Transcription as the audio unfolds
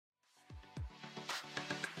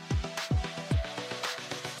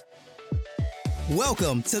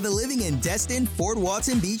Welcome to the Living in Destin, Fort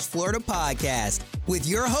Walton Beach, Florida podcast with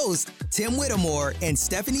your host, Tim Whittemore and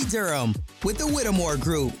Stephanie Durham with the Whittemore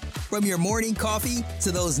Group. From your morning coffee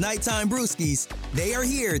to those nighttime brewskis, they are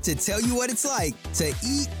here to tell you what it's like to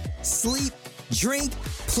eat, sleep, drink,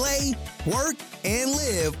 play, work, and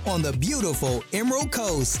live on the beautiful Emerald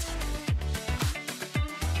Coast.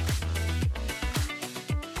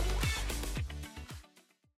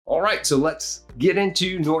 All right, so let's get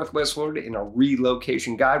into Northwest Florida in a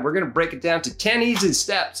relocation guide. We're going to break it down to 10 easy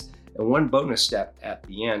steps and one bonus step at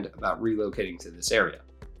the end about relocating to this area.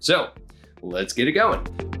 So let's get it going.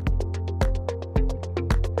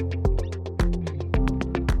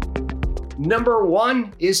 Number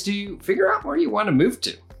one is to figure out where you want to move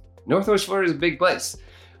to. Northwest Florida is a big place.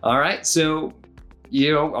 All right, so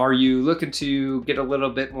are you looking to get a little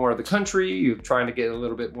bit more of the country? You're trying to get a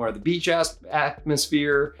little bit more of the beach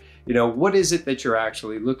atmosphere? What is it that you're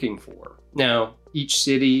actually looking for? Now, each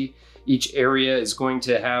city, each area is going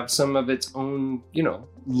to have some of its own,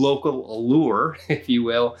 local allure, if you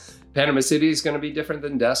will. Panama City is going to be different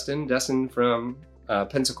than Destin from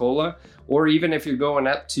Pensacola, or even if you're going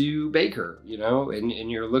up to Baker, and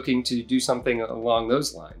you're looking to do something along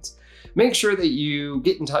those lines. Make sure that you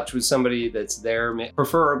get in touch with somebody that's there,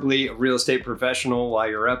 preferably a real estate professional while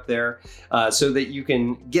you're up there, so that you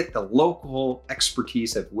can get the local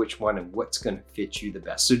expertise of which one and what's going to fit you the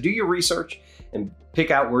best. So do your research and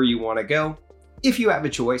pick out where you want to go if you have a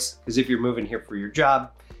choice, because if you're moving here for your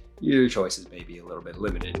job, your choices may be a little bit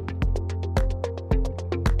limited.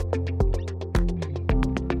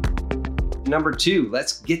 Number two,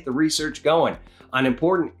 let's get the research going on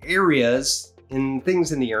important areas and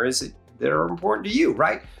things in the areas that are important to you,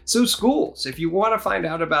 right? So schools, if you want to find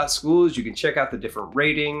out about schools, you can check out the different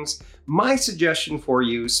ratings. My suggestion for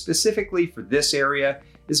you specifically for this area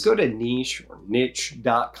is go to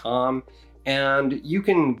niche.com and you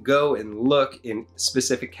can go and look in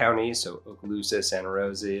specific counties, so Okaloosa, Santa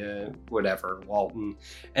Rosa, whatever, Walton,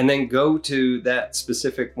 and then go to that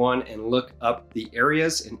specific one and look up the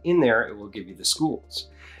areas, and in there it will give you the schools.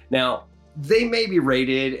 Now, they may be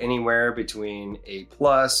rated anywhere between A+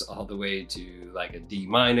 all the way to like a D-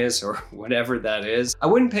 or whatever that is. I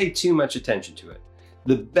wouldn't pay too much attention to it.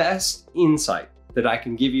 The best insight that I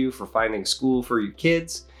can give you for finding school for your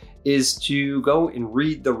kids is to go and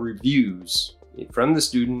read the reviews from the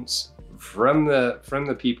students, from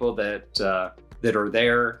the people that are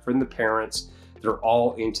there, from the parents. They're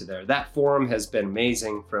all into there. That forum has been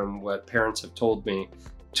amazing from what parents have told me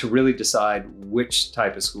to really decide which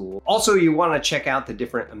type of school. Also, you want to check out the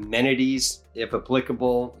different amenities, if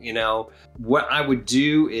applicable. What I would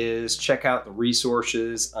do is check out the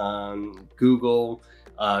resources on Google,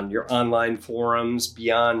 on your online forums,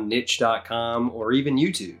 beyond niche.com, or even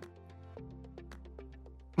YouTube.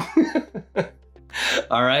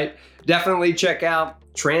 All right, definitely check out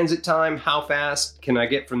transit time. How fast can I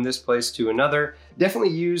get from this place to another? Definitely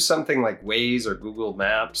use something like Waze or Google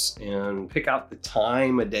Maps and pick out the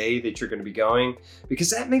time of day that you're going to be going, because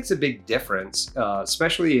that makes a big difference,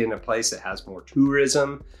 especially in a place that has more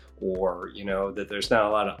tourism, or that there's not a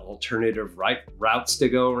lot of alternative routes to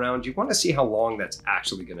go around. You want to see how long that's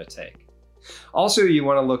actually going to take. Also, you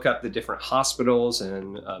want to look up the different hospitals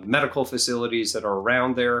and medical facilities that are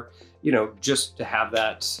around there, just to have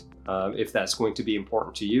that if that's going to be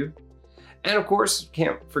important to you. And of course,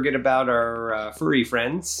 can't forget about our furry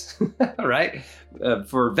friends, right?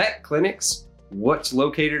 For vet clinics, what's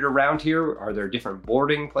located around here? Are there different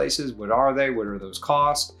boarding places? What are they? What are those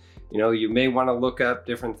costs? You may want to look up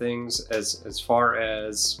different things as far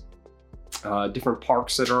as different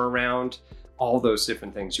parks that are around. All those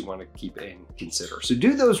different things you want to keep and consider. So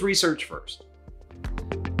do those research first.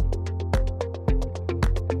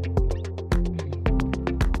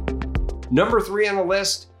 Number three on the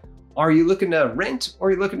list, are you looking to rent or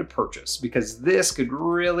are you looking to purchase? Because this could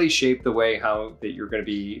really shape the way that you're going to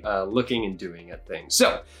be looking and doing at things.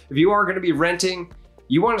 So if you are going to be renting,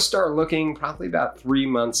 you want to start looking probably about 3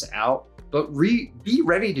 months out, but be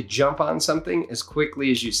ready to jump on something as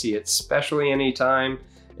quickly as you see it, especially anytime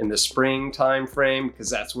in the spring time frame, because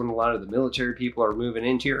that's when a lot of the military people are moving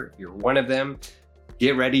into here. If you're one of them,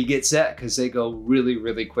 get ready, get set, because they go really,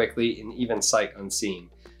 really quickly and even sight unseen.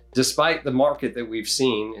 Despite the market that we've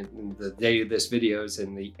seen in the day of this video is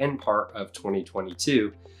in the end part of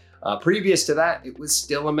 2022, previous to that, it was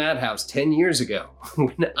still a madhouse 10 years ago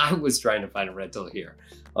when I was trying to find a rental here.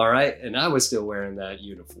 All right, and I was still wearing that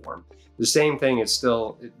uniform. The same thing is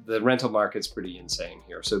still, the rental market's pretty insane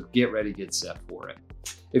here. So get ready, get set for it.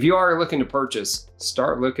 If you are looking to purchase,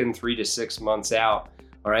 start looking 3 to 6 months out.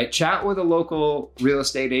 All right, chat with a local real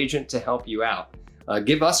estate agent to help you out.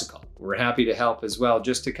 Give us a call. we're happy to help as well,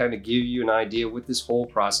 just to kind of give you an idea what this whole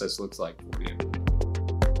process looks like for you.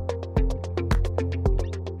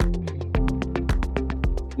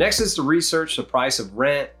 Next is to research the price of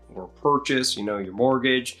rent or purchase, your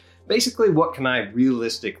mortgage. Basically, what can I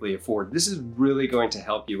realistically afford? This is really going to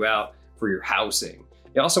help you out for your housing.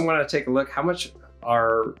 You also want to take a look, how much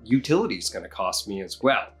are utilities going to cost me as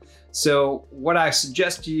well? So what I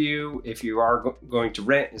suggest to you, if you are going to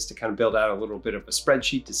rent, is to kind of build out a little bit of a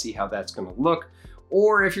spreadsheet to see how that's going to look.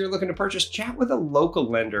 Or if you're looking to purchase, chat with a local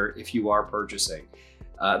lender if you are purchasing.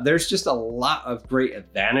 There's just a lot of great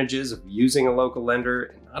advantages of using a local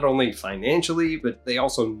lender, not only financially, but they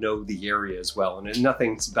also know the area as well. And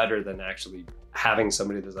nothing's better than actually having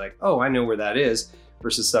somebody that's like, oh, I know where that is,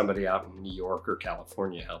 versus somebody out in New York or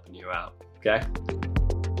California helping you out, okay?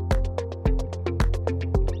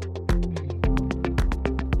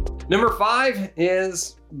 Number 5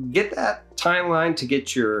 is get that timeline to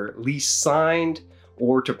get your lease signed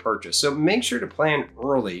or to purchase. So make sure to plan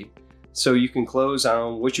early so you can close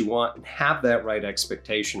on what you want and have that right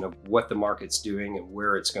expectation of what the market's doing and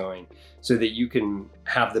where it's going, so that you can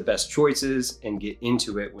have the best choices and get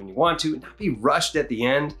into it when you want to, and not be rushed at the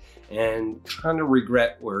end and kind of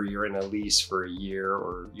regret where you're in a lease for a year,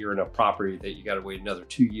 or you're in a property that you got to wait another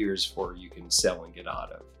 2 years for you can sell and get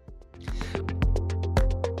out of.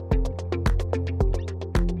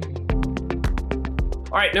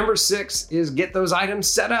 All right, number 6 is get those items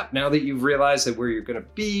set up. Now that you've realized that where you're gonna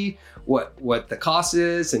be, what the cost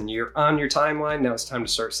is, and you're on your timeline, now it's time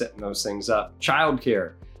to start setting those things up.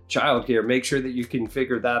 Childcare, make sure that you can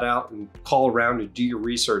figure that out and call around and do your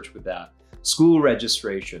research with that. School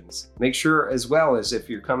registrations, make sure as well as if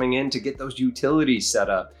you're coming in to get those utilities set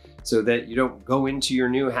up so that you don't go into your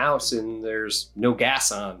new house and there's no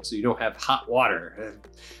gas on, so you don't have hot water.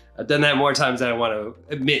 I've done that more times than I want to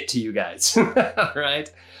admit to you guys,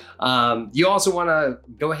 right? You also want to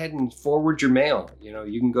go ahead and forward your mail.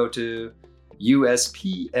 You can go to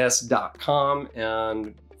USPS.com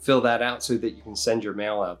and fill that out so that you can send your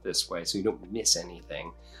mail out this way so you don't miss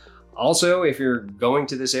anything. Also, if you're going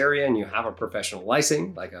to this area and you have a professional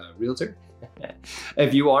license, like a realtor,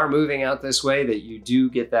 if you are moving out this way, that you do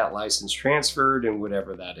get that license transferred and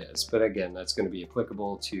whatever that is. But again, that's going to be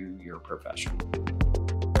applicable to your profession.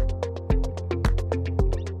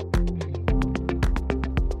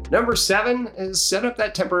 Number 7 is set up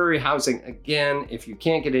that temporary housing. Again, if you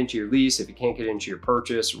can't get into your lease, if you can't get into your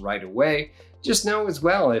purchase right away, just know as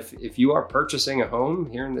well, if you are purchasing a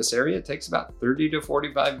home here in this area, it takes about 30 to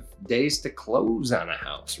 45 days to close on a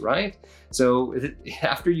house, right? So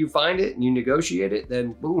after you find it and you negotiate it,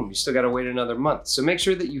 then boom, you still got to wait another month. So make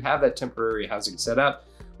sure that you have that temporary housing set up,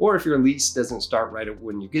 or if your lease doesn't start right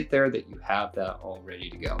when you get there, that you have that all ready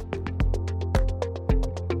to go.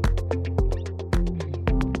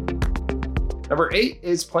 Number 8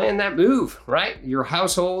 is plan that move, right? Your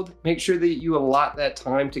household, make sure that you allot that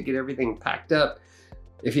time to get everything packed up.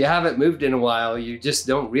 If you haven't moved in a while, you just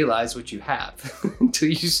don't realize what you have until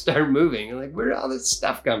you start moving. You're like, where did all this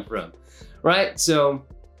stuff come from, right? So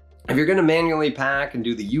if you're gonna manually pack and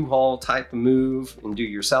do the U-Haul type of move and do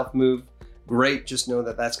your self move, great, just know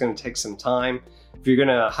that that's gonna take some time. If you're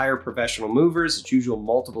gonna hire professional movers, it's usually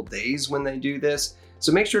multiple days when they do this.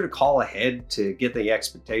 So make sure to call ahead to get the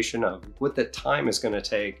expectation of what the time is going to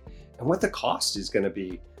take and what the cost is going to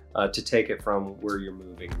be to take it from where you're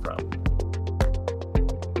moving from.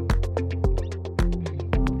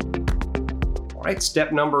 All right,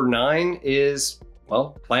 step number 9 is,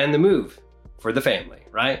 well, plan the move for the family,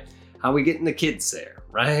 right? How are we getting the kids there,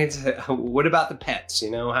 right? What about the pets?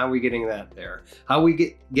 How are we getting that there? How are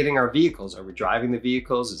we getting our vehicles? Are we driving the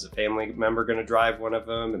vehicles? Is a family member going to drive one of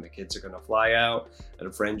them and the kids are going to fly out? Let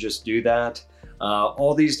a friend just do that?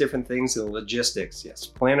 All these different things and logistics, yes,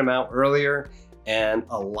 plan them out earlier, and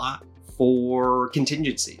a lot for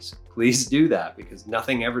contingencies. Please do that, because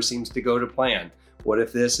nothing ever seems to go to plan. What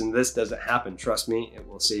if this and this doesn't happen? Trust me, it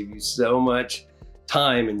will save you so much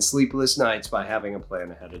time and sleepless nights by having a plan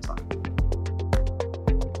ahead of time.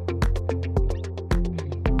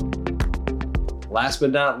 Last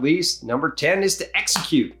but not least, number 10 is to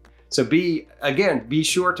execute. So be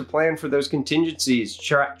sure to plan for those contingencies,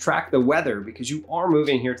 track the weather, because you are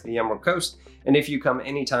moving here to the Emerald Coast. And if you come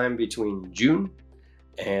anytime between June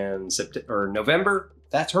and November,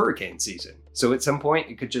 that's hurricane season. So at some point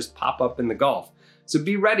it could just pop up in the Gulf. So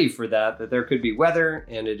be ready for that there could be weather,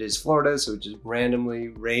 and it is Florida, so it just randomly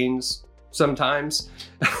rains sometimes.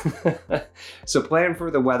 So plan for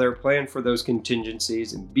the weather, plan for those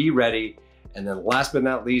contingencies, and be ready. And then last but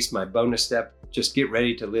not least, my bonus step, just get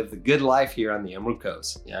ready to live the good life here on the Emerald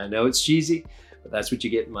Coast. Yeah, I know it's cheesy, but that's what you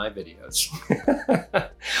get in my videos.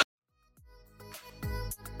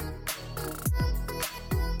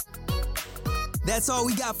 That's all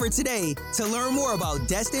we got for today. To learn more about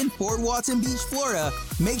Destin, Fort Walton Beach, Florida,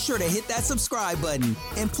 make sure to hit that subscribe button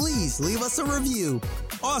and please leave us a review.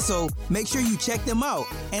 Also, make sure you check them out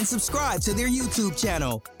and subscribe to their YouTube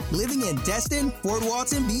channel, Living in Destin, Fort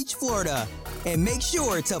Walton Beach, Florida. And make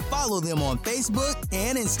sure to follow them on Facebook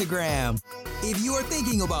and Instagram. If you are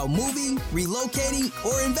thinking about moving, relocating,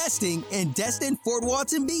 or investing in Destin, Fort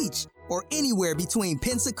Walton Beach, or anywhere between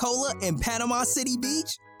Pensacola and Panama City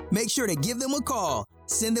Beach, make sure to give them a call,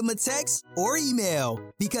 send them a text, or email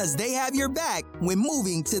because they have your back when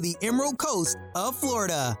moving to the Emerald Coast of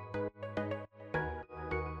Florida.